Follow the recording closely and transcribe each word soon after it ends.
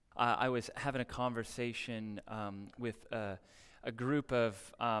I was having a conversation with a group of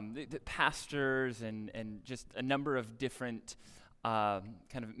pastors and just a number of different kind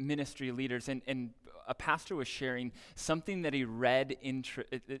of ministry leaders, and a pastor was sharing something that he read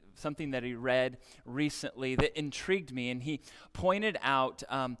recently that intrigued me, and he pointed out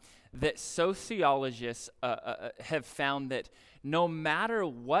that sociologists have found that no matter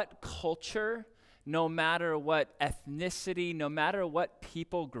what culture, no matter what ethnicity, no matter what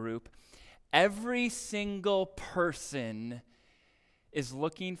people group, every single person is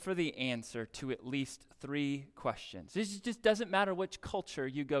looking for the answer to at least 3 questions. This just doesn't matter which culture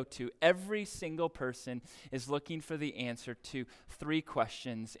you go to. Every single person is looking for the answer to 3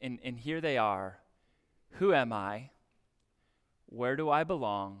 questions, and here they are. Who am I? Where do I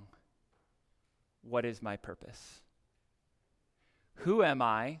belong? What is my purpose? Who am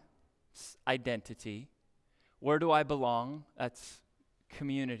I? Identity. Where do I belong? That's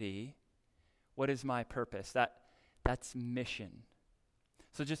community. What is my purpose? That's mission.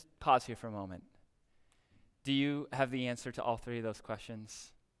 So just pause here for a moment. Do you have the answer to all 3 of those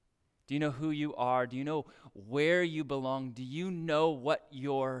questions? Do you know who you are? Do you know where you belong? Do you know what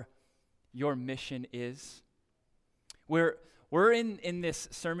your mission is? We're in this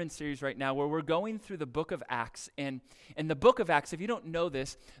sermon series right now where we're going through the book of Acts, and the book of Acts, if you don't know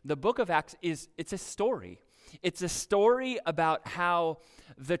this, the book of Acts it's a story. It's a story about how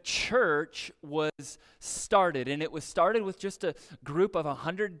the church was started, and it was started with just a group of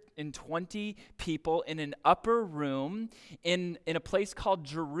 120 people in an upper room in a place called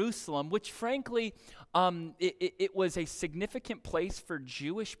Jerusalem, which frankly, it was a significant place for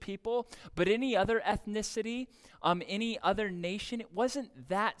Jewish people, but any other ethnicity, any other nation, it wasn't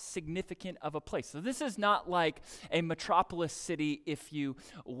that significant of a place. So this is not like a metropolis city, if you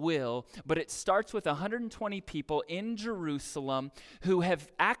will, but it starts with 120 people in Jerusalem who have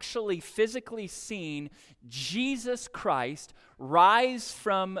actually physically seen Jesus Christ rise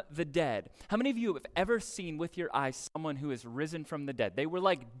from the dead. How many of you have ever seen with your eyes someone who has risen from the dead? They were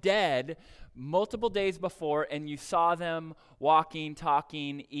like dead multiple days before, and you saw them walking,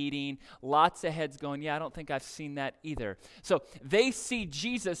 talking, eating, lots of heads going, yeah, I don't think I've seen that either. So they see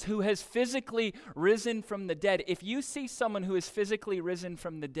Jesus who has physically risen from the dead. If you see someone who is physically risen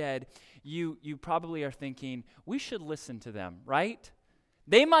from the dead, you probably are thinking, we should listen to them, right?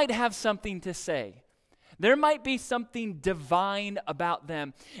 They might have something to say. There might be something divine about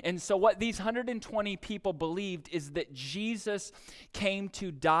them. And so what these 120 people believed is that Jesus came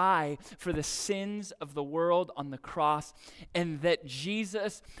to die for the sins of the world on the cross, and that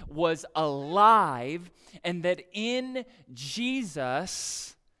Jesus was alive, and that in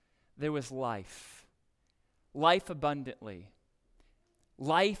Jesus there was life. Life abundantly.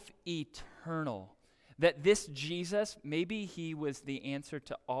 Life eternal. That this Jesus, maybe he was the answer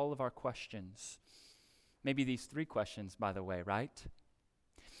to all of our questions. Maybe these 3 questions, by the way, right?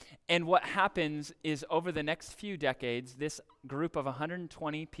 And what happens is over the next few decades, this group of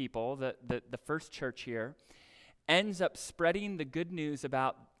 120 people, the first church here, ends up spreading the good news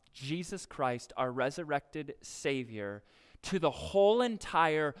about Jesus Christ, our resurrected Savior, to the whole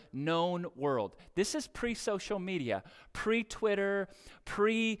entire known world. This is pre-social media, pre-Twitter,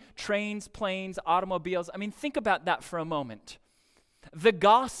 pre-trains, planes, automobiles. I mean, think about that for a moment. The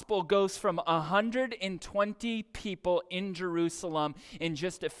gospel goes from 120 people in Jerusalem in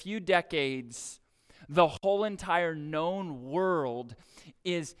just a few decades. The whole entire known world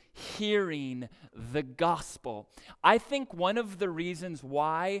is hearing the gospel. I think one of the reasons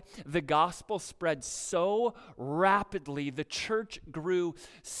why the gospel spread so rapidly, the church grew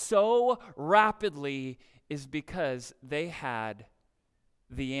so rapidly, is because they had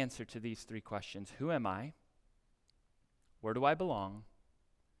the answer to these 3 questions. Who am I? Where do I belong?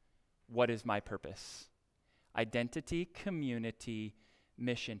 What is my purpose? Identity, community,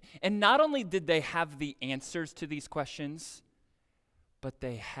 mission. And not only did they have the answers to these questions, but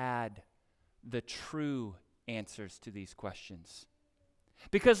they had the true answers to these questions.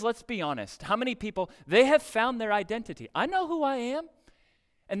 Because let's be honest, how many people, they have found their identity. I know who I am.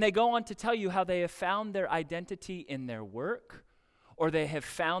 And they go on to tell you how they have found their identity in their work, or they have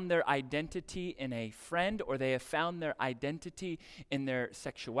found their identity in a friend, or they have found their identity in their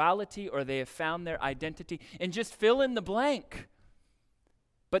sexuality, or they have found their identity in just fill in the blank.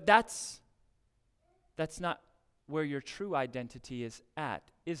 But that's not where your true identity is at,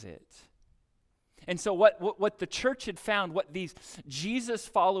 is it? And so what the church had found, what these Jesus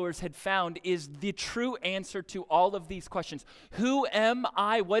followers had found, is the true answer to all of these questions. Who am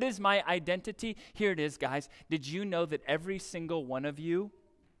I? What is my identity? Here it is, guys. Did you know that every single one of you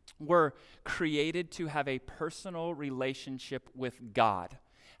were created to have a personal relationship with God?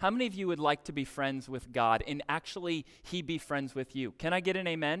 How many of you would like to be friends with God and actually he be friends with you? Can I get an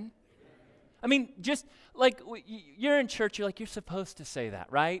amen? I mean, just like you're in church, you're supposed to say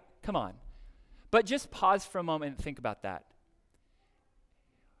that, right? Come on. But just pause for a moment and think about that.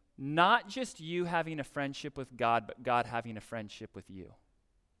 Not just you having a friendship with God, but God having a friendship with you.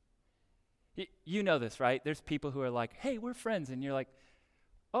 You know this, right? There's people who are like, hey, we're friends. And you're like,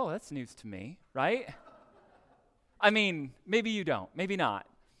 oh, that's news to me, right? I mean, maybe you don't, maybe not.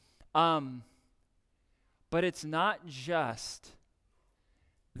 But it's not just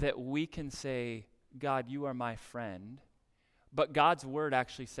that we can say, God, you are my friend. But God's word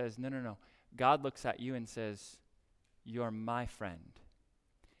actually says, no. God looks at you and says, you're my friend.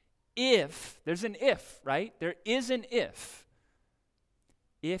 If, there's an if, right? There is an if.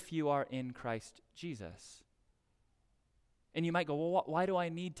 If you are in Christ Jesus. And you might go, well, why do I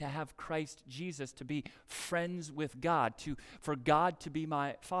need to have Christ Jesus to be friends with God, for God to be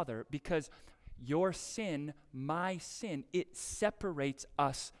my Father? Because your sin, my sin, it separates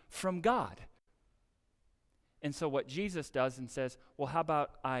us from God. And so what Jesus does and says, well, how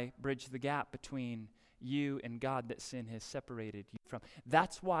about I bridge the gap between you and God that sin has separated you from?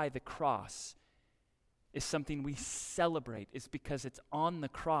 That's why the cross is something we celebrate, is because it's on the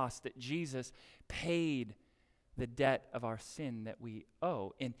cross that Jesus paid the debt of our sin that we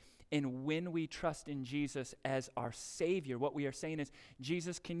owe. And when we trust in Jesus as our Savior, what we are saying is,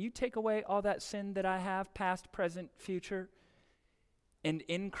 Jesus, can you take away all that sin that I have, past, present, future? And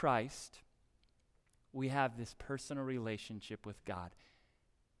in Christ, we have this personal relationship with God.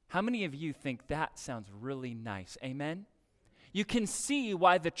 How many of you think that sounds really nice? Amen? You can see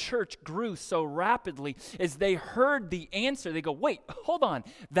why the church grew so rapidly as they heard the answer. They go, wait, hold on.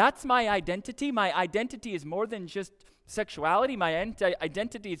 That's my identity? My identity is more than just sexuality. My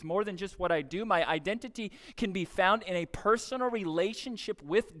identity is more than just what I do. My identity can be found in a personal relationship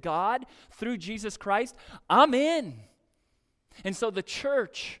with God through Jesus Christ. I'm in. And so the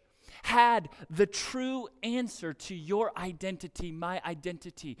church had the true answer to your identity, my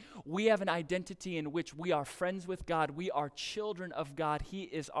identity. We have an identity in which we are friends with God. We are children of God. He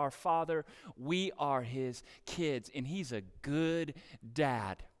is our Father. We are His kids, and He's a good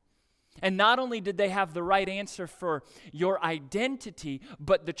dad. And not only did they have the right answer for your identity,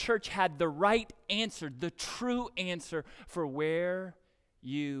 but the church had the right answer, the true answer for where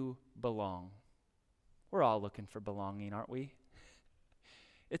you belong. We're all looking for belonging, aren't we?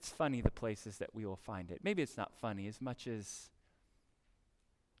 It's funny the places that we will find it. Maybe it's not funny as much as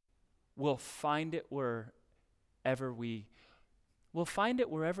we'll find it wherever we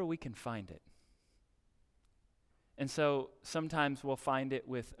can find it. And so sometimes we'll find it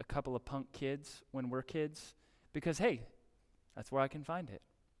with a couple of punk kids when we're kids because, hey, that's where I can find it.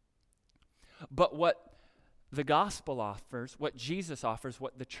 But what the gospel offers, what Jesus offers,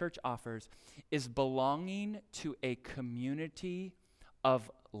 what the church offers is belonging to a community of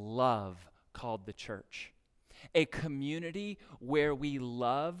love called the church. A community where we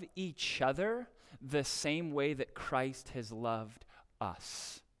love each other the same way that Christ has loved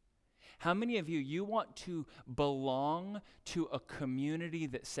us. How many of you want to belong to a community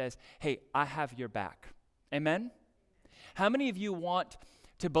that says, hey, I have your back? Amen? How many of you want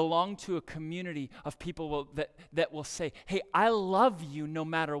to belong to a community of people that will say, hey, I love you no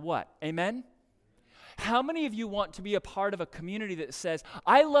matter what? Amen? How many of you want to be a part of a community that says,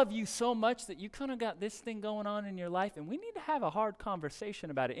 I love you so much that you kind of got this thing going on in your life and we need to have a hard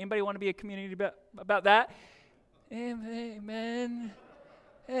conversation about it? Anybody want to be a community about that? Amen.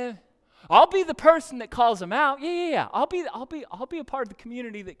 I'll be the person that calls them out. Yeah. I'll be a part of the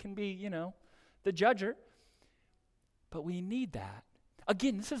community that can be, the judger. But we need that.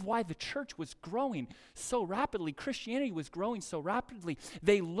 Again, this is why the church was growing so rapidly. Christianity was growing so rapidly.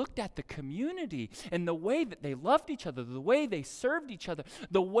 They looked at the community and the way that they loved each other, the way they served each other,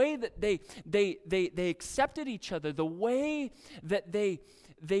 the way that they accepted each other, the way that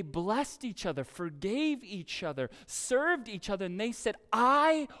they blessed each other, forgave each other, served each other, and they said,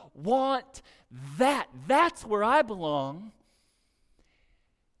 I want that. That's where I belong.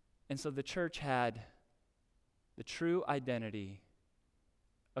 And so the church had the true identity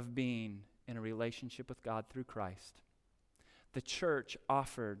of being in a relationship with God through Christ. The church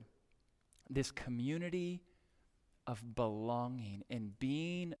offered this community of belonging and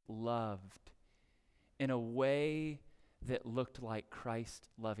being loved in a way that looked like Christ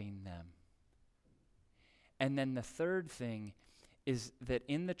loving them. And then the third thing is that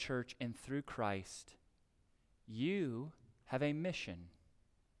in the church and through Christ, you have a mission.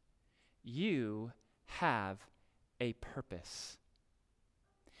 You have a purpose.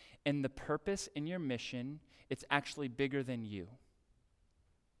 And the purpose in your mission, it's actually bigger than you.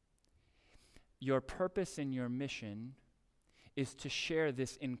 your purpose and your mission is to share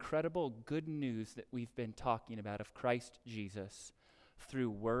this incredible good news that we've been talking about of Christ Jesus through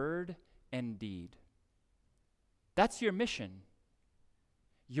word and deed. That's your mission.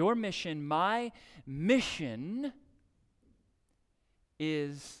 Your mission, my mission,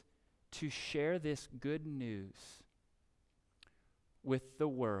 is to share this good news with the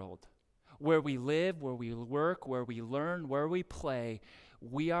world. Where we live, where we work, where we learn, where we play,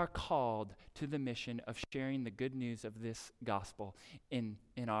 we are called to the mission of sharing the good news of this gospel in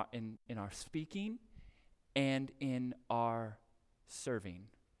our speaking and in our serving.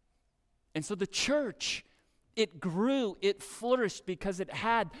 And so the church, it grew, it flourished because it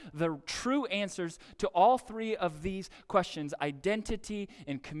had the true answers to all three of these questions: identity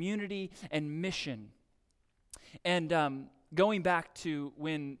and community and mission. And going back to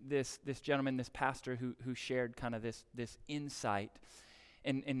when this gentleman, this pastor who shared kind of this insight,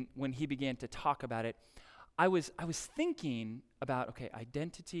 and when he began to talk about it, I was thinking about, okay,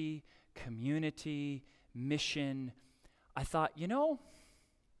 identity, community, mission. I thought,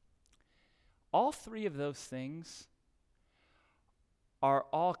 all three of those things are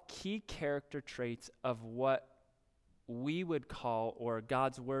all key character traits of what we would call, or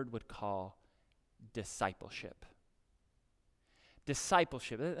God's word would call, discipleship.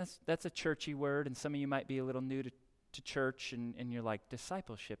 Discipleship, that's a churchy word, and some of you might be a little new to church, and you're like,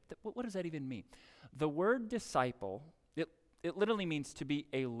 discipleship, what does that even mean? The word disciple, it literally means to be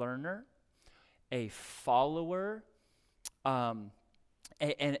a learner, a follower,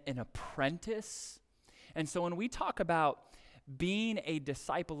 an apprentice. And so when we talk about being a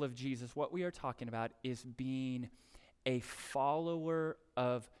disciple of Jesus, what we are talking about is being a follower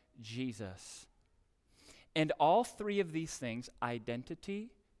of Jesus. And all three of these things,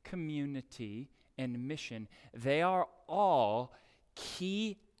 identity, community, and mission, they are all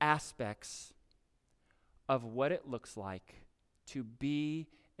key aspects of what it looks like to be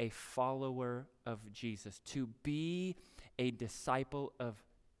a follower of Jesus, to be a disciple of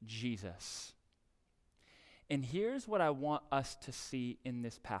Jesus. And here's what I want us to see in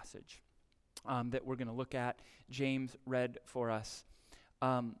this passage that we're going to look at. James read for us.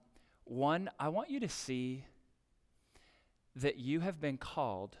 One, I want you to see that you have been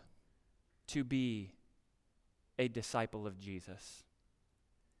called to be a disciple of Jesus.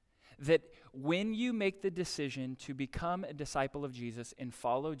 That when you make the decision to become a disciple of Jesus and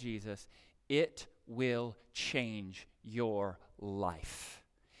follow Jesus, it will change your life.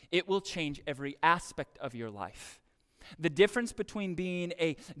 It will change every aspect of your life. The difference between being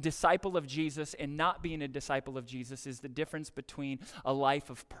a disciple of Jesus and not being a disciple of Jesus is the difference between a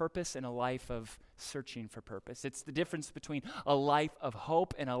life of purpose and a life of searching for purpose. It's the difference between a life of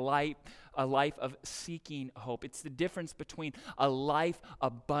hope and a life of seeking hope. It's the difference between a life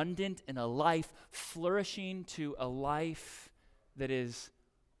abundant and a life flourishing to a life that is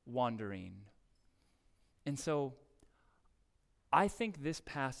wandering. And so I think this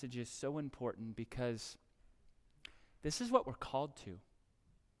passage is so important because this is what we're called to.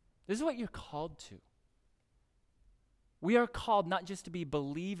 This is what you're called to. We are called not just to be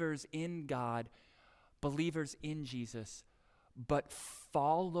believers in God, believers in Jesus, but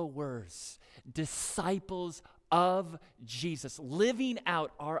followers, disciples of Jesus, living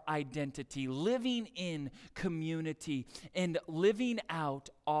out our identity, living in community, and living out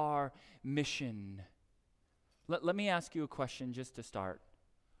our mission. Let me ask you a question just to start.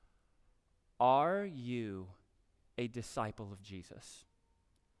 Are you a disciple of Jesus?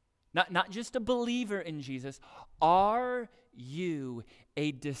 Not just a believer in Jesus. Are you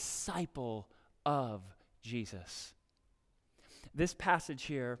a disciple of Jesus? This passage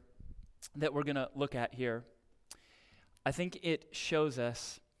here that we're going to look at here, I think it shows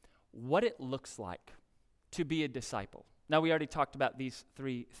us what it looks like to be a disciple. Now, we already talked about these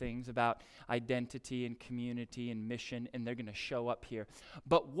three things, about identity and community and mission, and they're going to show up here.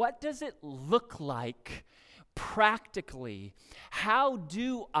 But what does it look like practically? How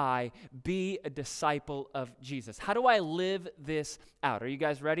do I be a disciple of Jesus? How do I live this out? Are you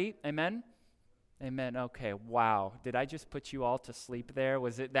guys ready? Amen? Amen. Okay, wow. Did I just put you all to sleep there?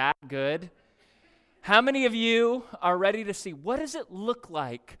 Was it that good? How many of you are ready to see what does it look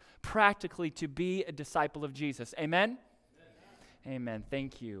like practically to be a disciple of Jesus? Amen? Amen.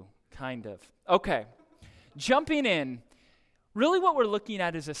 Thank you. Kind of. Okay. Jumping in, really what we're looking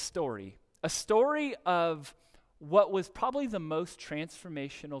at is a story of what was probably the most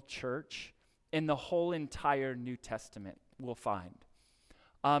transformational church in the whole entire New Testament, we'll find.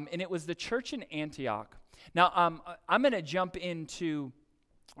 And it was the church in Antioch. Now, I'm going to jump into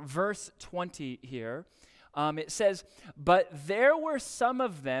verse 20 here. It says, "But there were some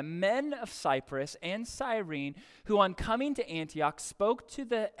of them, men of Cyprus and Cyrene, who on coming to Antioch spoke to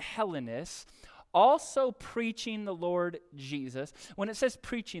the Hellenists, also preaching the Lord Jesus." When it says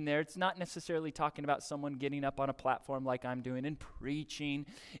preaching there, it's not necessarily talking about someone getting up on a platform like I'm doing and preaching,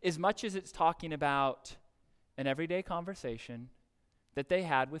 as much as it's talking about an everyday conversation that they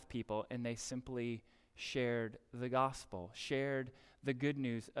had with people, and they simply shared the gospel, shared the good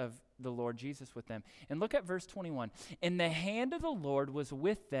news of the Lord Jesus with them. And look at verse 21. "And the hand of the Lord was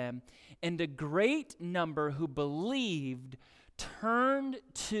with them, and a great number who believed turned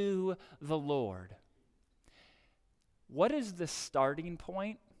to the Lord." What is the starting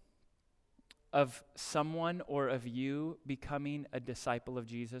point of someone or of you becoming a disciple of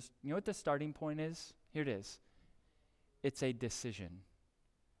Jesus? You know what the starting point is? Here it is. It's a decision.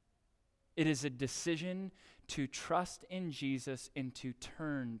 It is a decision to trust in Jesus and to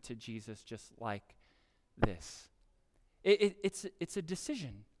turn to Jesus just like this. It's a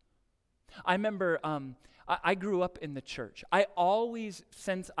decision. I remember I grew up in the church. I always,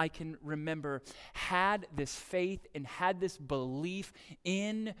 since I can remember, had this faith and had this belief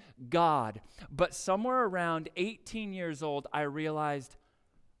in God. But somewhere around 18 years old, I realized,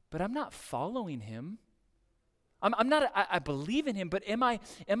 but I'm not following him. I believe in him, but am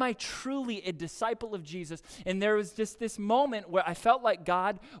I truly a disciple of Jesus? And there was just this moment where I felt like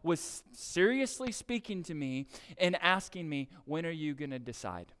God was seriously speaking to me and asking me, when are you going to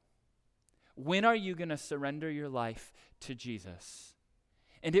decide? When are you going to surrender your life to Jesus?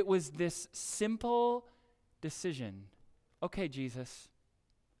 And it was this simple decision. Okay, Jesus,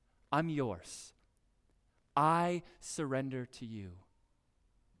 I'm yours. I surrender to you.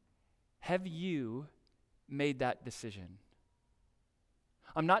 Have you made that decision?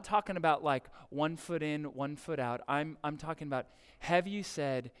 I'm not talking about like 1 foot in, 1 foot out. I'm talking about, have you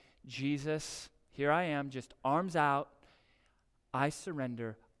said, Jesus, here I am, just arms out. I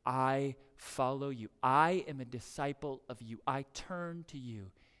surrender. I follow you. I am a disciple of you. I turn to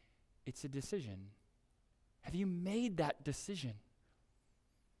you. It's a decision. Have you made that decision?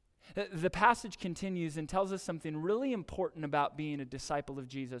 The passage continues and tells us something really important about being a disciple of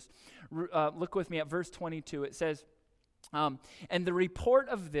Jesus. Look with me at verse 22. It says, "And the report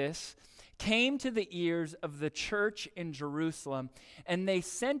of this came to the ears of the church in Jerusalem, and they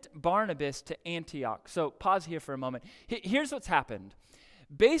sent Barnabas to Antioch." So pause here for a moment. Here's what's happened.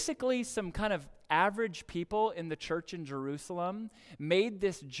 Basically, some kind of average people in the church in Jerusalem made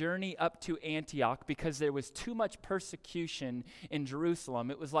this journey up to Antioch because there was too much persecution in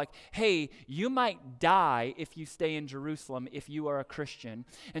Jerusalem. It was like, hey, you might die if you stay in Jerusalem if you are a Christian.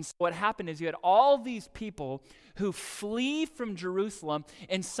 And so what happened is you had all these people who flee from Jerusalem,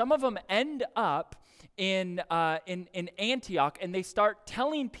 and some of them end up in Antioch, and they start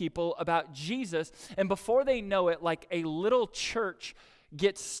telling people about Jesus, and before they know it, like a little church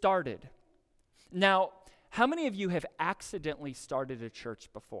gets started. Now, how many of you have accidentally started a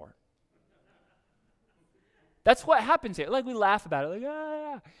church before? That's what happens here. Like, we laugh about it. Like,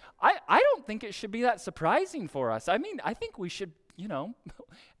 yeah. I don't think it should be that surprising for us. I mean, I think we should,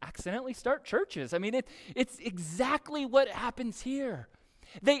 accidentally start churches. I mean, it's exactly what happens here.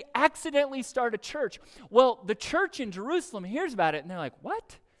 They accidentally start a church. Well, the church in Jerusalem hears about it, and they're like,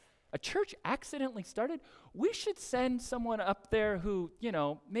 what? A church accidentally started? We should send someone up there who,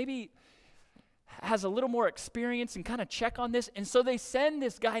 maybe has a little more experience and kind of check on this. And so they send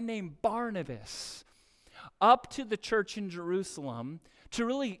this guy named Barnabas up to the church in Jerusalem to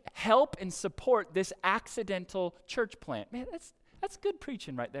really help and support this accidental church plant. Man, that's good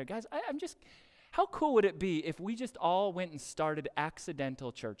preaching right there, guys. How cool would it be if we just all went and started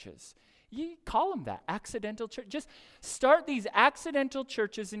accidental churches? You call them that, accidental church. Just start these accidental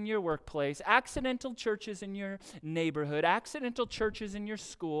churches in your workplace, accidental churches in your neighborhood, accidental churches in your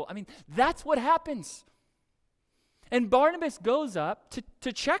school. I mean, that's what happens. And Barnabas goes up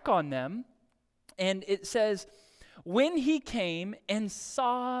to check on them, and it says, when he came and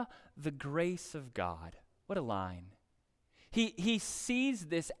saw the grace of God. What a line. He sees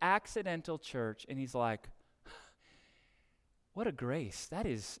this accidental church, and he's like, what a grace.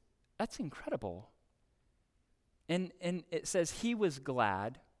 That's incredible. And it says he was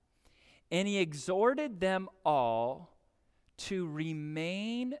glad, and he exhorted them all to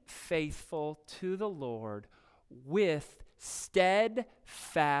remain faithful to the Lord with steadfast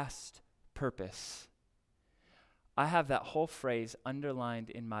purpose. I have that whole phrase underlined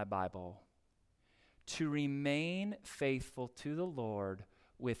in my Bible. To remain faithful to the Lord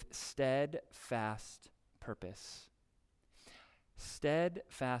with steadfast purpose.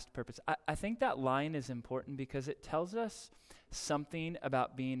 Steadfast purpose. I think that line is important because it tells us something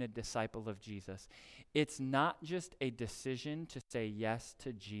about being a disciple of Jesus. It's not just a decision to say yes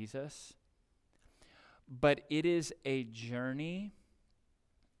to Jesus, but it is a journey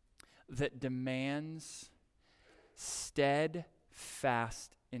that demands steadfast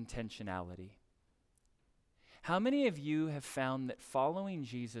intentionality. How many of you have found that following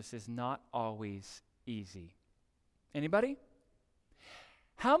Jesus is not always easy? Anybody?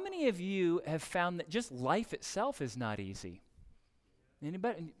 How many of you have found that just life itself is not easy?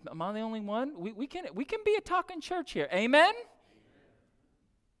 Anybody? Am I the only one? We can be a talking church here. Amen?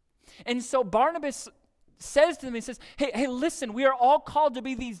 And so Barnabas says to them, he says, hey, listen, we are all called to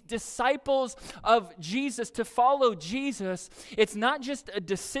be these disciples of Jesus, to follow Jesus. It's not just a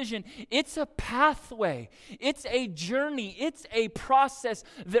decision, it's a pathway. It's a journey. It's a process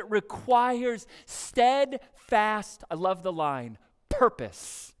that requires steadfast, I love the line,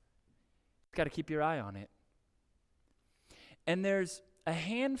 purpose. You've got to keep your eye on it. And there's a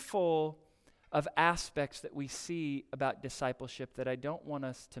handful of aspects that we see about discipleship that I don't want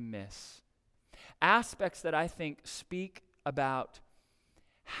us to miss. Aspects that I think speak about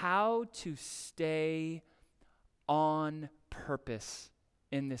how to stay on purpose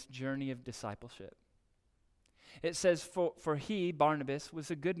in this journey of discipleship. It says, for he, Barnabas,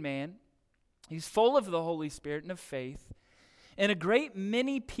 was a good man. He's full of the Holy Spirit and of faith. And a great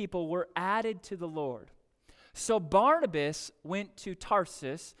many people were added to the Lord. So Barnabas went to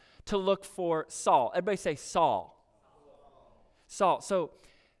Tarsus to look for Saul. Everybody say Saul. Saul. So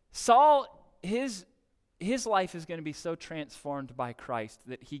Saul, his life is going to be so transformed by Christ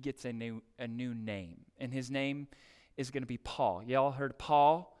that he gets a new name. And his name is going to be Paul. Y'all heard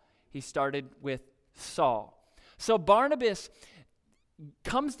Paul? He started with Saul. So Barnabas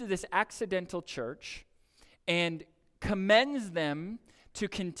comes to this accidental church and commends them to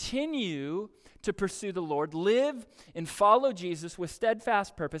continue to pursue the Lord, live and follow Jesus with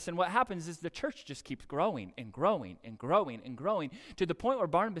steadfast purpose. And what happens is the church just keeps growing and growing and growing and growing to the point where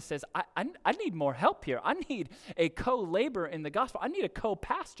Barnabas says, I need more help here. I need a co-laborer in the gospel. I need a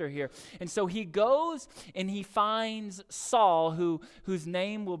co-pastor here. And so he goes and he finds Saul, whose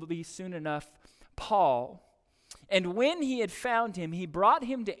name will be soon enough Paul. And when he had found him, he brought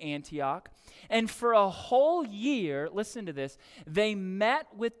him to Antioch. And for a whole year, listen to this, they met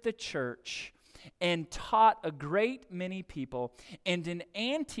with the church and taught a great many people. And in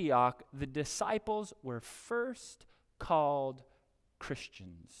Antioch, the disciples were first called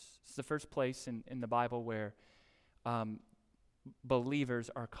Christians. It's the first place in the Bible where believers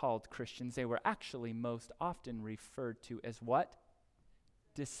are called Christians. They were actually most often referred to as what?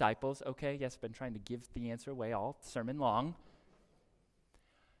 Disciples. Okay, yes, been trying to give the answer away all sermon long.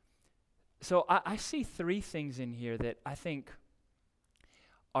 So I see three things in here that I think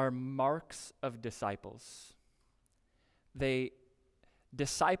are marks of disciples.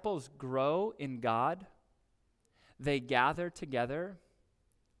 Disciples grow in God, they gather together,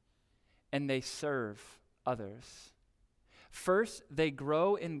 and they serve others. First, they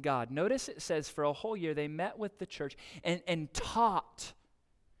grow in God. Notice it says for a whole year they met with the church and taught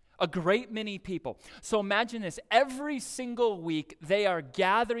a great many people. So imagine this. Every single week, they are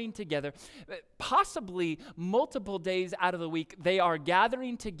gathering together. Possibly multiple days out of the week, they are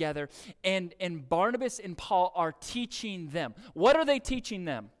gathering together, and Barnabas and Paul are teaching them. What are they teaching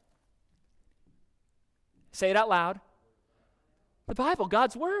them? Say it out loud. The Bible,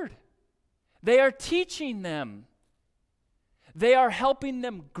 God's Word. They are teaching them. They are helping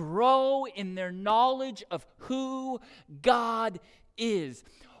them grow in their knowledge of who God is.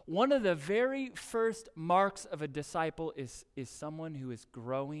 One of the very first marks of a disciple is someone who is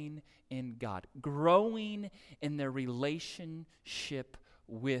growing in God, growing in their relationship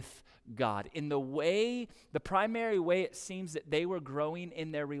with God. In the primary way it seems that they were growing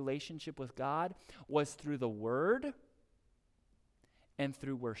in their relationship with God was through the Word and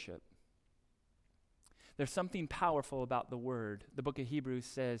through worship. There's something powerful about the Word. The book of Hebrews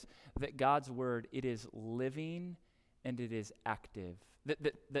says that God's Word, it is living and it is active.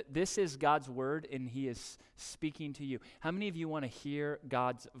 That this is God's Word and He is speaking to you. How many of you want to hear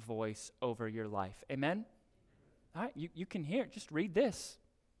God's voice over your life? Amen? All right, you can hear it. Just read this.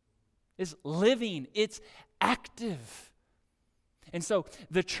 It's living. It's active. And so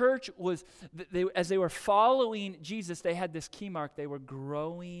the church was, as they were following Jesus, they had this key mark. They were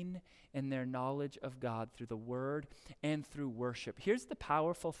growing in their knowledge of God through the Word and through worship. Here's the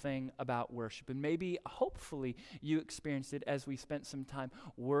powerful thing about worship, and maybe, hopefully, you experienced it as we spent some time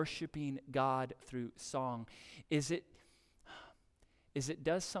worshiping God through song, is it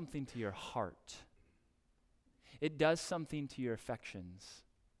does something to your heart. It does something to your affections.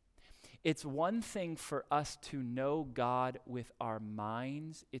 It's one thing for us to know God with our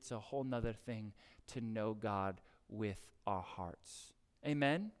minds. It's a whole nother thing to know God with our hearts.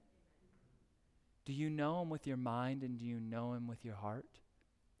 Amen? Do you know him with your mind and do you know him with your heart?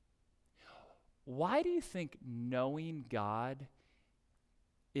 Why do you think knowing God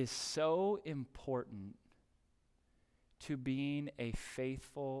is so important to being a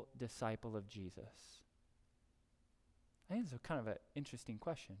faithful disciple of Jesus? I think it's a kind of an interesting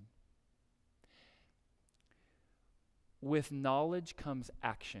question. With knowledge comes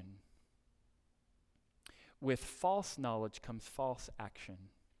action. With false knowledge comes false action.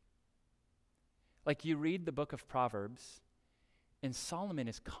 Like you read the book of Proverbs, and Solomon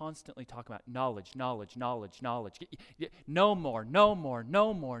is constantly talking about knowledge, knowledge, knowledge, knowledge. No more, no more,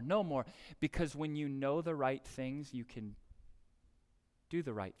 no more, no more. Because when you know the right things, you can do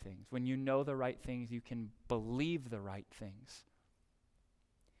the right things. When you know the right things, you can believe the right things.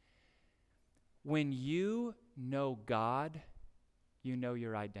 When you know God, you know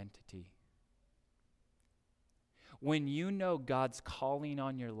your identity. When you know God's calling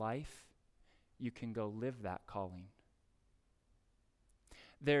on your life, you can go live that calling.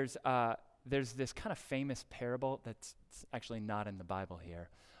 There's this kind of famous parable that's actually not in the Bible here.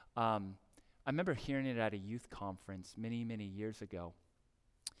 I remember hearing it at a youth conference many, many years ago.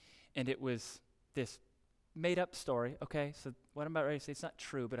 And it was this made-up story, okay? So what I'm about ready to say, it's not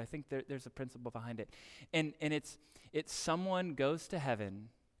true, but I think there's a principle behind it. And it's someone goes to heaven,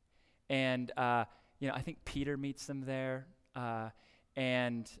 and I think Peter meets them there,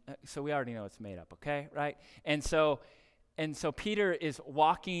 so we already know it's made up, okay, right? And so Peter is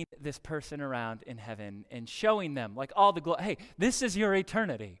walking this person around in heaven and showing them like all the glory. Hey, this is your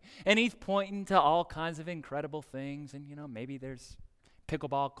eternity. And he's pointing to all kinds of incredible things. And, maybe there's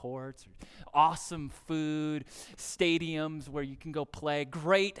pickleball courts, or awesome food, stadiums where you can go play,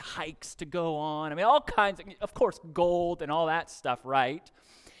 great hikes to go on. I mean, all kinds of course, gold and all that stuff, right?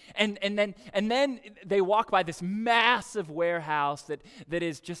 And then they walk by this massive warehouse that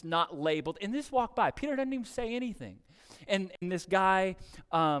is just not labeled. And this walk by. Peter doesn't even say anything. And this guy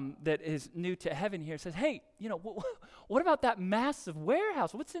that is new to heaven here says, hey, what about that massive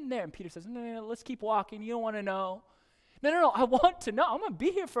warehouse? What's in there? And Peter says, no, let's keep walking. You don't want to know. No, I want to know. I'm going to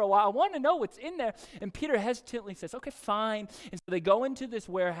be here for a while. I want to know what's in there. And Peter hesitantly says, okay, fine. And so they go into this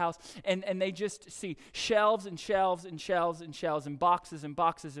warehouse, and they just see shelves and shelves and shelves and shelves and boxes and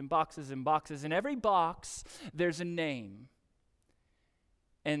boxes and boxes and boxes. In every box, there's a name.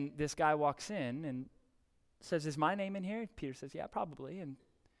 And this guy walks in and says, is my name in here? Peter says, yeah, probably. And,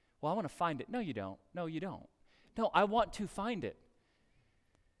 well, I want to find it. No, you don't. No, you don't. No, I want to find it.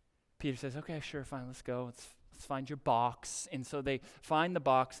 Peter says, okay, sure, fine, let's go. Let's find your box. And so they find the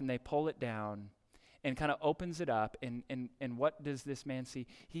box and they pull it down and kind of opens it up. And what does this man see?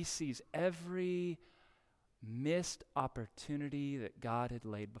 He sees every missed opportunity that God had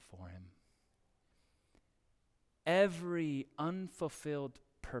laid before him. Every unfulfilled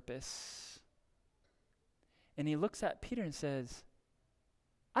purpose. And he looks at Peter and says,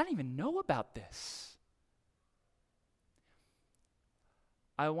 I didn't even know about this.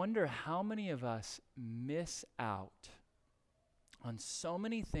 I wonder how many of us miss out on so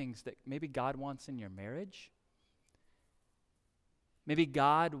many things that maybe God wants in your marriage, maybe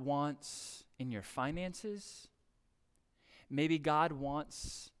God wants in your finances, maybe God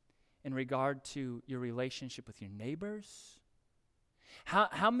wants in regard to your relationship with your neighbors.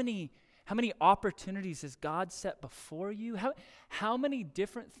 How many opportunities has God set before you? How many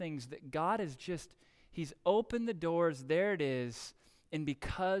different things that God has He's opened the doors, there it is. And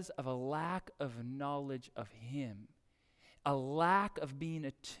because of a lack of knowledge of Him, a lack of being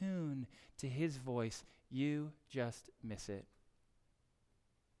attuned to His voice, you just miss it.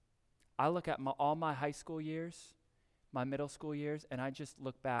 I look at all my high school years, my middle school years, and I just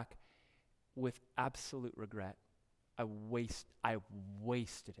look back with absolute regret. I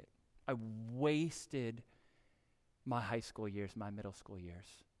wasted it. I wasted my high school years, my middle school years.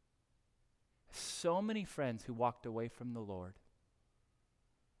 So many friends who walked away from the Lord.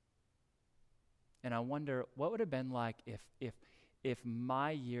 And I wonder what would have been like if my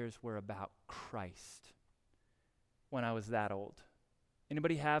years were about Christ when I was that old.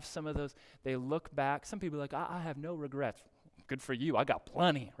 Anybody have some of those? They look back. Some people are like, I have no regrets. Good for you. I got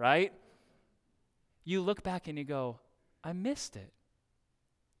plenty, right? You look back and you go, I missed it.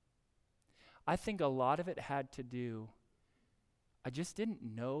 I think a lot of it had to do, I just didn't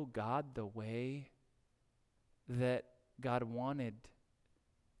know God the way that God wanted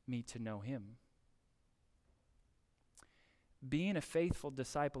me to know Him. Being a faithful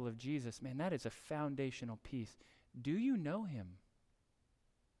disciple of Jesus, man, that is a foundational piece. Do you know Him?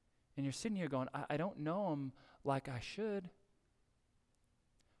 And you're sitting here going, I don't know him like I should.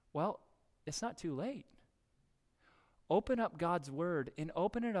 Well, it's not too late. Open up God's word and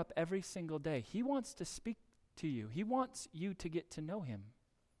open it up every single day. He wants to speak to you. He wants you to get to know him.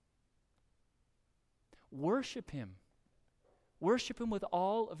 Worship him. Worship him with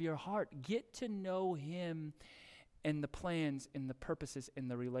all of your heart. Get to know him and the plans and the purposes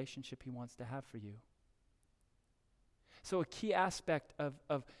and the relationship he wants to have for you. So a key aspect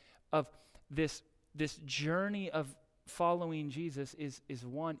of this journey of following Jesus is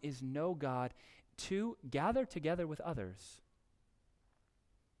one, is know God. Two, gather together with others.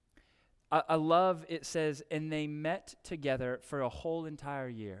 I love, it says, and they met together for a whole entire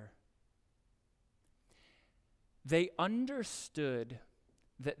year. They understood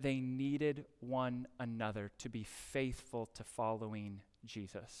that they needed one another to be faithful to following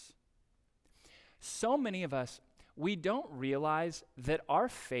Jesus. So many of us, we don't realize that our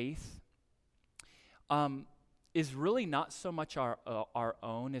faith is really not so much our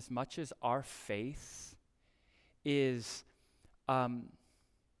own as much as our faith is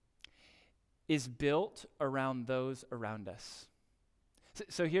built around those around us.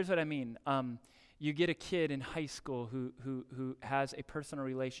 So here's what I mean. You get a kid in high school who has a personal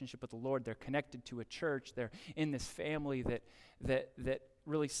relationship with the Lord. They're connected to a church. They're in this family that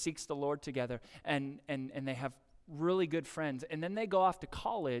really seeks the Lord together, and they have really good friends. And then they go off to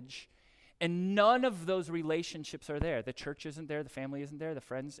college, and none of those relationships are there. The church isn't there. The family isn't there. The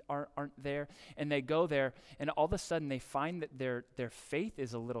friends aren't there. And they go there, and all of a sudden they find that their faith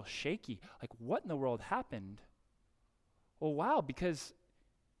is a little shaky. Like, what in the world happened? Well, wow, because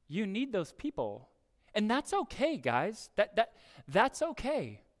you need those people. And that's okay, guys. That's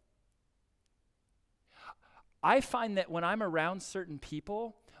okay. I find that when I'm around certain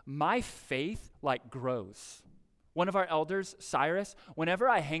people, my faith grows. One of our elders, Cyrus, whenever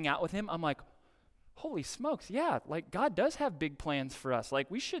I hang out with him, I'm like, holy smokes, yeah, God does have big plans for us.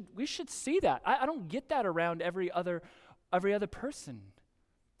 We should see that. I don't get that around every other person.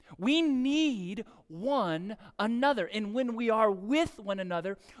 We need one another. And when we are with one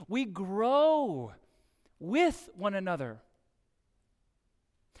another, we grow with one another.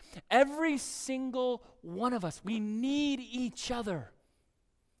 Every single one of us, we need each other.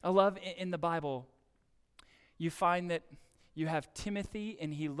 I love in the Bible, you find that you have Timothy,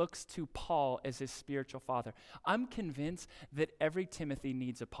 and he looks to Paul as his spiritual father. I'm convinced that every Timothy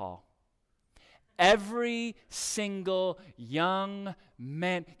needs a Paul. Every single young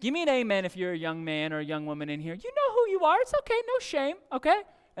man. Give me an amen if you're a young man or a young woman in here. You know who you are. It's okay. No shame. Okay?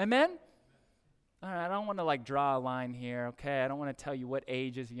 Amen? All right, I don't want to draw a line here, okay? I don't want to tell you what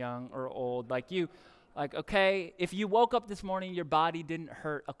age is young or old. Okay, if you woke up this morning, your body didn't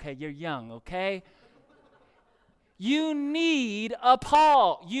hurt, okay, you're young, okay? You need a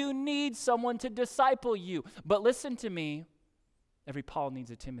Paul. You need someone to disciple you. But listen to me, every Paul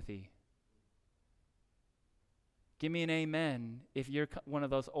needs a Timothy. Give me an amen if you're one of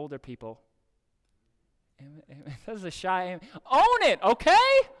those older people. That's a shy amen. Own it, okay?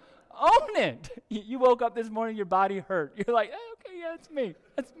 Own it. You woke up this morning, your body hurt. You're like, okay, yeah, it's me.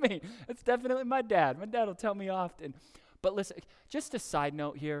 That's me. It's definitely my dad. My dad will tell me often. But listen, just a side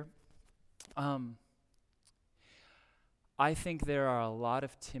note here. I think there are a lot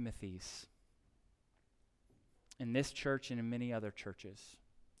of Timothys in this church and in many other churches.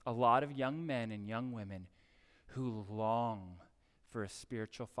 A lot of young men and young women who long for a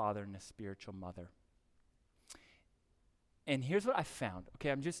spiritual father and a spiritual mother. And here's what I found. Okay,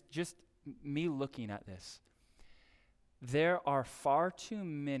 I'm just me looking at this. There are far too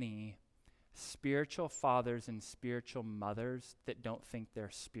many spiritual fathers and spiritual mothers that don't think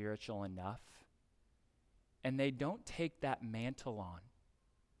they're spiritual enough. And they don't take that mantle on.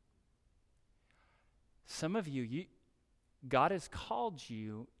 Some of you, God has called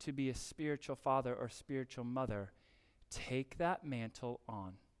you to be a spiritual father or spiritual mother. Take that mantle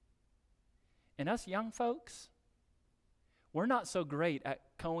on. And us young folks, we're not so great at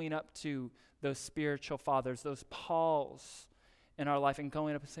going up to those spiritual fathers, those Pauls in our life, and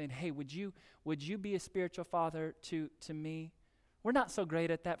going up and saying, hey, would you be a spiritual father to me? We're not so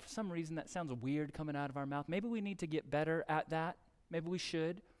great at that. For some reason, that sounds weird coming out of our mouth. Maybe we need to get better at that. Maybe we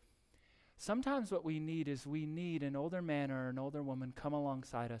should. Sometimes what we need is an older man or an older woman come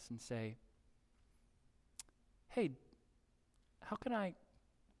alongside us and say, hey, how can I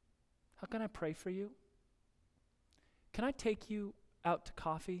pray for you? Can I take you out to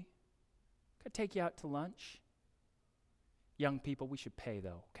coffee? Can I take you out to lunch? Young people, we should pay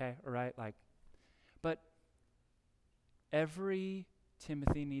though, okay? All right? But every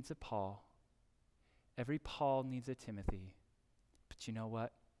Timothy needs a Paul. Every Paul needs a Timothy. But you know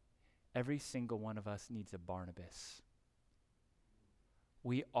what? every single one of us needs a Barnabas.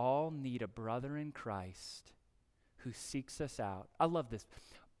 We all need a brother in Christ who seeks us out. I love this.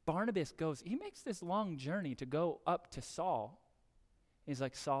 Barnabas he makes this long journey to go up to Saul. He's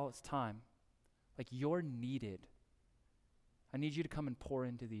like, Saul, it's time. Like, you're needed. I need you to come and pour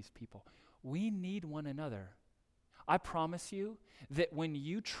into these people. We need one another. I promise you that when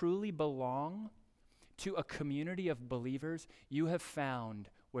you truly belong to a community of believers, you have found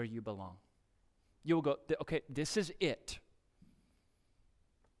where you belong. You'll go, okay, this is it.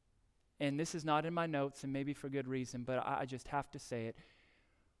 And this is not in my notes, and maybe for good reason, but I just have to say it.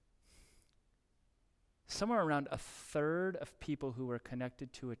 Somewhere around a third of people who were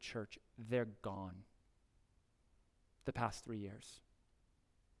connected to a church, they're gone the past 3 years.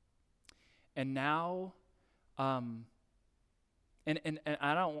 And now, and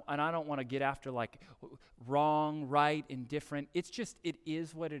I don't want to get after like wrong, right, indifferent. It's just, it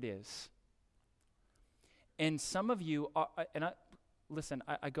is what it is. And some of you are,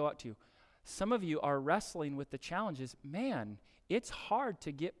 I go out to you. Some of you are wrestling with the challenges. Man, it's hard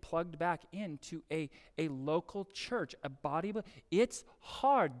to get plugged back into a local church, a body. It's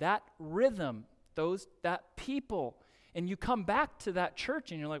hard, that rhythm, that people. And you come back to that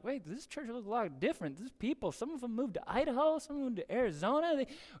church and you're like, wait, this church looks a lot different. These people, some of them moved to Idaho, some moved to Arizona.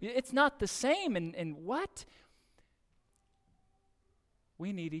 It's not the same. And what?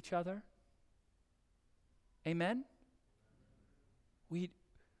 We need each other. Amen? We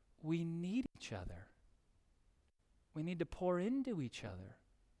need each other. We need to pour into each other.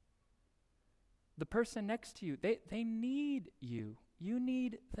 The person next to you, they need you. You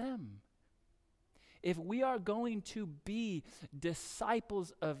need them. If we are going to be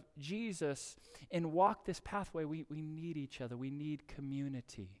disciples of Jesus and walk this pathway, we need each other. We need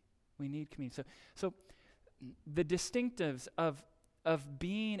community. We need community. So the distinctives of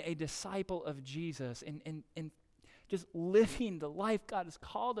being a disciple of Jesus and just living the life God has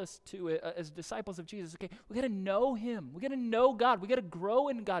called us to as disciples of Jesus. Okay, we got to know him. We got to know God. We got to grow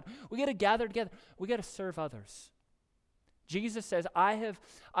in God. We got to gather together. We got to serve others. Jesus says, I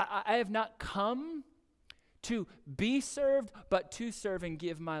have not come to be served, but to serve and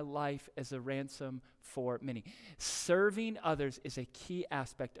give my life as a ransom for many. Serving others is a key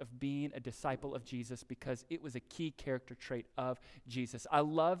aspect of being a disciple of Jesus because it was a key character trait of Jesus. I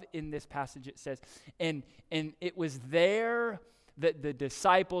love in this passage it says, and it was there that the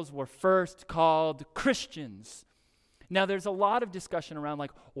disciples were first called Christians. Now, there's a lot of discussion around,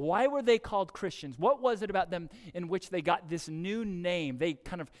 like, why were they called Christians? What was it about them in which they got this new name? They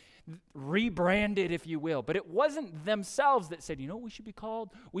kind of rebranded, if you will. But it wasn't themselves that said, you know what we should be called?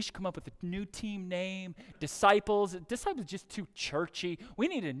 We should come up with a new team name, Disciples. Disciples is just too churchy. We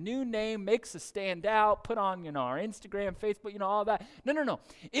need a new name, makes us stand out, put on, our Instagram, Facebook, all that. No.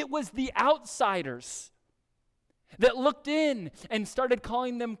 It was the outsiders that looked in and started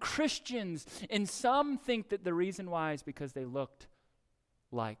calling them Christians. And some think that the reason why is because they looked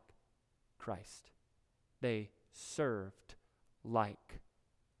like Christ. They served like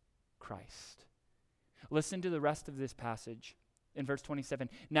Christ. Listen to the rest of this passage in verse 27.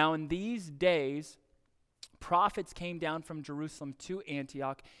 Now in these days, prophets came down from Jerusalem to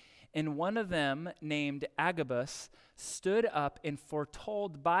Antioch, and one of them, named Agabus, stood up and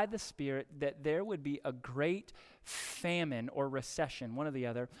foretold by the Spirit that there would be a great famine or recession, one or the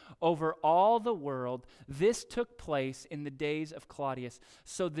other, over all the world. This took place in the days of Claudius.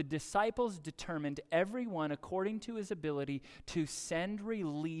 So the disciples determined, everyone according to his ability, to send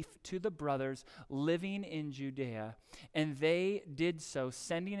relief to the brothers living in Judea. And they did so,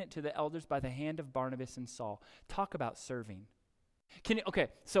 sending it to the elders by the hand of Barnabas and Saul. Talk about serving. Okay,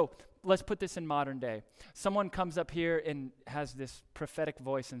 so let's put this in modern day. Someone comes up here and has this prophetic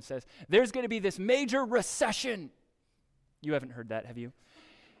voice and says, there's going to be this major recession. You haven't heard that, have you?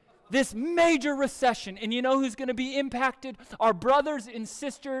 This major recession. And you know who's going to be impacted? Our brothers and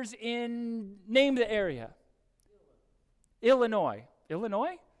sisters in, name the area. Illinois.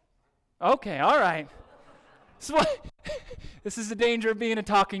 Illinois? Okay, all right. So this is the danger of being a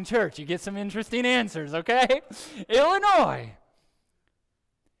talking church. You get some interesting answers, okay? Illinois.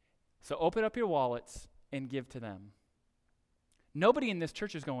 So open up your wallets and give to them. Nobody in this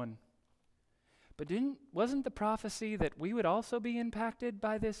church is going, but wasn't the prophecy that we would also be impacted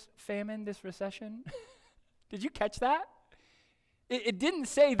by this famine, this recession? Did you catch that? It didn't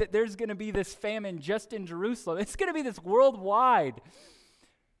say that there's going to be this famine just in Jerusalem. It's going to be this worldwide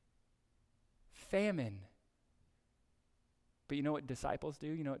famine. But you know what disciples do?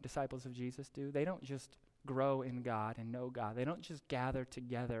 You know what disciples of Jesus do? They don't just grow in God and know God. They don't just gather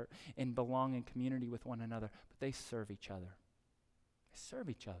together and belong in community with one another, but they serve each other. They serve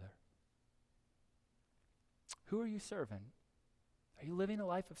each other. Who are you serving? Are you living a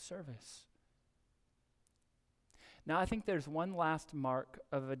life of service? Now, I think there's one last mark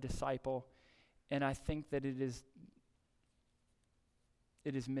of a disciple, and I think that it is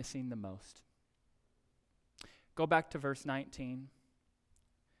missing the most. Go back to verse 19.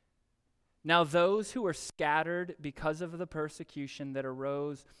 Now those who were scattered because of the persecution that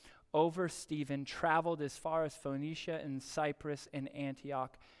arose over Stephen traveled as far as Phoenicia and Cyprus and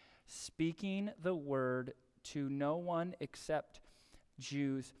Antioch, speaking the word to no one except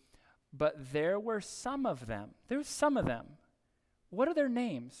Jews. But there were some of them. There's some of them. What are their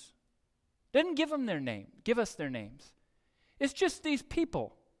names? Didn't give them their name. Give us their names. It's just these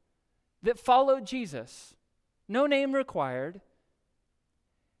people that followed Jesus. No name required.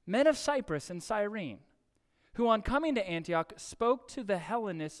 Men of Cyprus and Cyrene, who on coming to Antioch spoke to the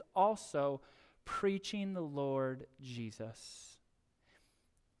Hellenists also, preaching the Lord Jesus.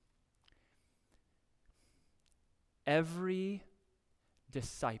 Every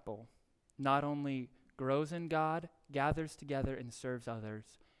disciple not only grows in God, gathers together, and serves others,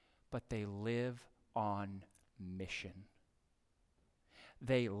 but they live on mission.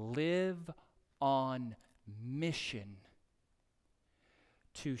 They live on mission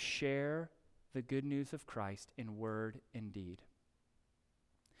to share the good news of Christ in word and deed.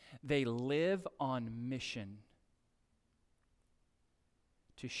 They live on mission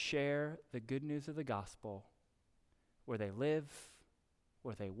to share the good news of the gospel where they live,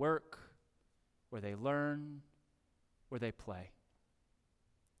 where they work, where they learn, where they play.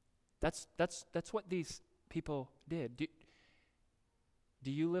 That's what these people did.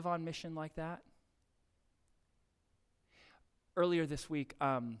 Do you live on mission like that? Earlier this week,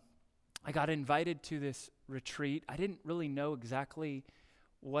 I got invited to this retreat. I didn't really know exactly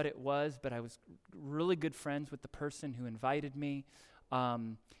what it was, but I was really good friends with the person who invited me.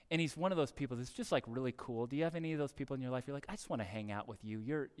 And he's one of those people that's just like really cool. Do you have any of those people in your life? You're like, I just want to hang out with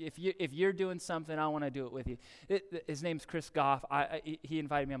you. If you're doing something, I want to do it with you. His name's Chris Goff. He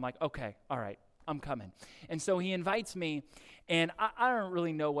invited me. I'm like, okay, all right, I'm coming. And so he invites me, and I don't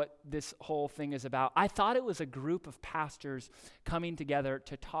really know what this whole thing is about. I thought it was a group of pastors coming together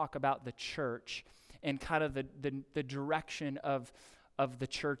to talk about the church and kind of the direction of the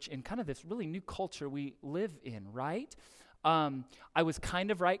church and kind of this really new culture we live in, right? I was kind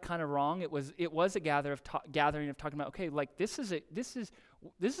of right, kind of wrong. It was a gathering of talking about, okay, like this is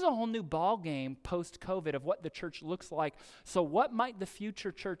a whole new ball game post-COVID of what the church looks like. So what might the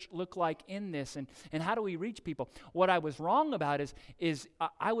future church look like in this, and how do we reach people? What I was wrong about is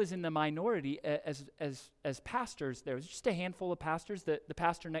I was in the minority as pastors. There was just a handful of pastors. The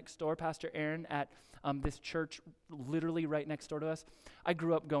pastor next door, Pastor Aaron at this church literally right next door to us. I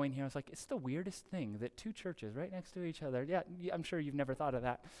grew up going here. I was like, it's the weirdest thing that two churches right next to each other. Yeah, I'm sure you've never thought of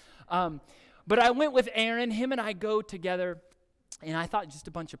that. But I went with Aaron. Him and I go together, and I thought just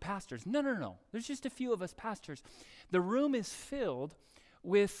a bunch of pastors. No. There's just a few of us pastors. The room is filled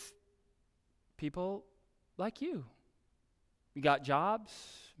with people like you. You got jobs,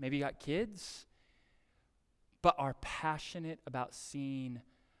 maybe you got kids, but are passionate about seeing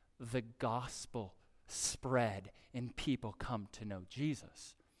the gospel spread and people come to know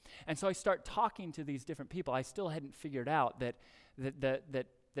Jesus. And so I start talking to these different people. I still hadn't figured out that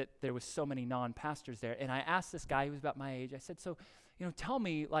there was so many non-pastors there. And I asked this guy who was about my age, I said, so, tell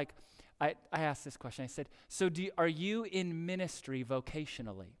me, like, I asked this question. I said, so are you in ministry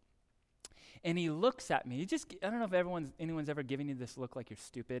vocationally? And he looks at me. I don't know if anyone's ever given you this look like you're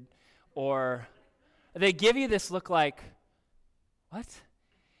stupid, or they give you this look like, what?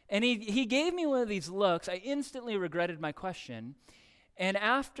 And he gave me one of these looks. I instantly regretted my question. And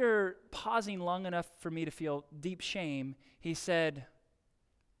after pausing long enough for me to feel deep shame, he said,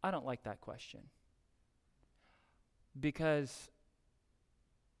 I don't like that question. Because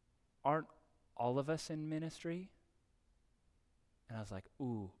aren't all of us in ministry? And I was like,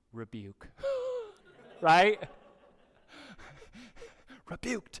 ooh, rebuke. Right?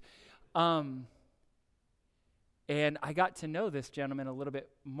 Rebuked. And I got to know this gentleman a little bit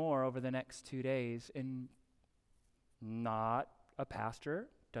more over the next 2 days, and not a pastor,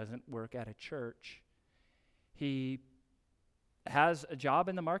 doesn't work at a church. He has a job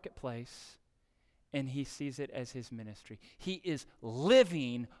in the marketplace, and he sees it as his ministry. He is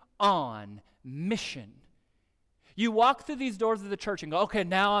living on mission. You walk through these doors of the church and go, okay,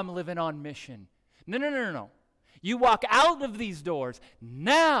 now I'm living on mission. No. You walk out of these doors,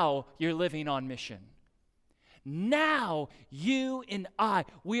 now you're living on mission. Now, you and I,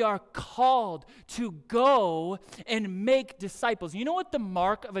 we are called to go and make disciples. You know what the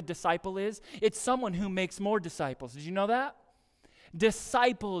mark of a disciple is? It's someone who makes more disciples. Did you know that?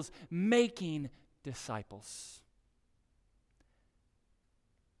 Disciples making disciples.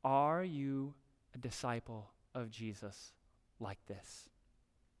 Are you a disciple of Jesus like this?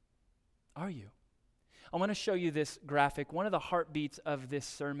 Are you? I want to show you this graphic. One of the heartbeats of this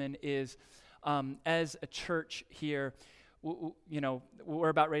sermon is as a church here, we're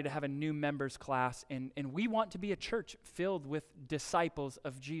about ready to have a new members class, and we want to be a church filled with disciples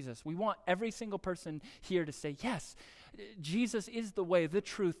of Jesus. We want every single person here to say, yes, Jesus is the way, the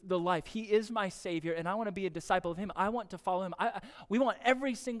truth, the life. He is my Savior, and I want to be a disciple of him. I want to follow him. We want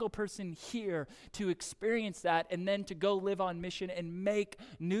every single person here to experience that and then to go live on mission and make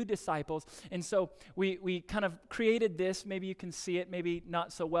new disciples. And so we kind of created this. Maybe you can see it, maybe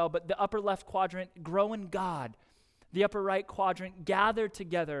not so well, but the upper left quadrant, grow in God. The upper right quadrant, gather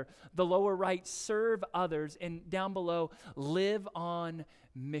together. The lower right, serve others. And down below, live on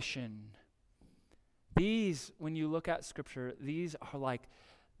mission. These, when you look at Scripture, these are like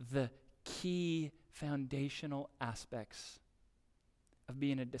the key foundational aspects of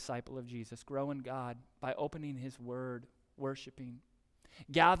being a disciple of Jesus. Grow in God by opening his word, worshiping.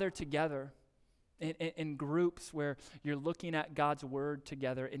 Gather together in groups where you're looking at God's word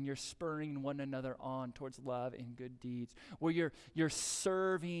together and you're spurring one another on towards love and good deeds, where you're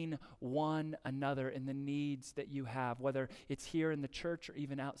serving one another in the needs that you have, whether it's here in the church or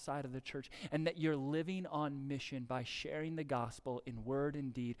even outside of the church, and that you're living on mission by sharing the gospel in word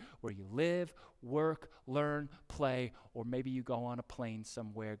and deed, where you live, work, learn, play, or maybe you go on a plane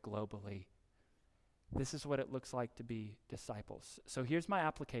somewhere globally. This is what it looks like to be disciples. So here's my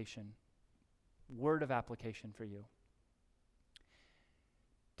application. Word of application for you.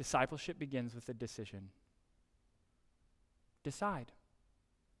 Discipleship begins with a decision. Decide.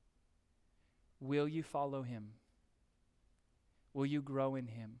 Will you follow him? Will you grow in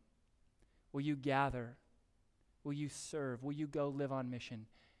him? Will you gather? Will you serve? Will you go live on mission?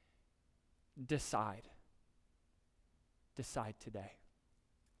 Decide. Decide today.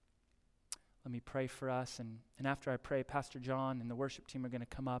 Let me pray for us, and after I pray, Pastor John and the worship team are going to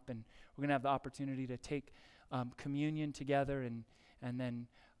come up, and we're going to have the opportunity to take communion together and then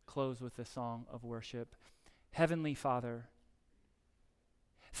close with a song of worship. Heavenly Father,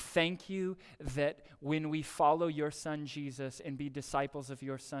 thank you that when we follow your Son Jesus and be disciples of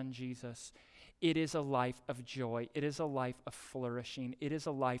your Son Jesus, it is a life of joy. It is a life of flourishing. It is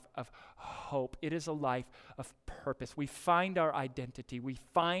a life of hope. It is a life of purpose. We find our identity. We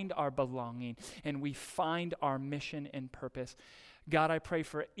find our belonging. And we find our mission and purpose. God, I pray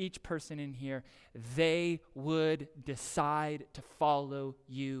for each person in here, they would decide to follow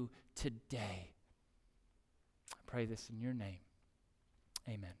you today. I pray this in your name.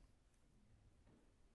 Amen.